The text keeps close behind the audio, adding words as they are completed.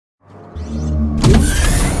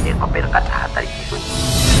ก็เป็นกษัตริย์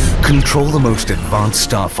Control the most advanced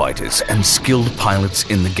starfighters and skilled pilots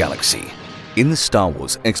in the galaxy. In the Star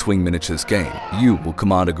Wars X-Wing Miniatures game, you will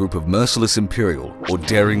command a group of merciless Imperial or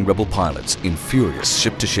daring Rebel pilots in furious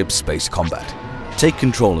ship-to-ship space combat. Take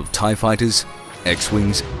control of TIE fighters,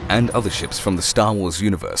 X-Wings and other ships from the Star Wars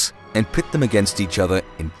universe and pit them against each other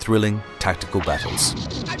in thrilling tactical battles.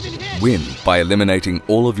 Win by eliminating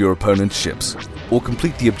all of your opponent's ships or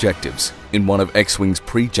complete the objectives in one of X-Wing's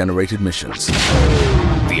pre-generated missions.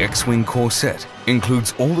 The X-Wing core set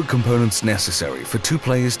includes all the components necessary for 2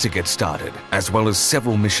 players to get started, as well as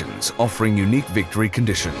several missions offering unique victory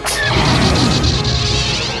conditions.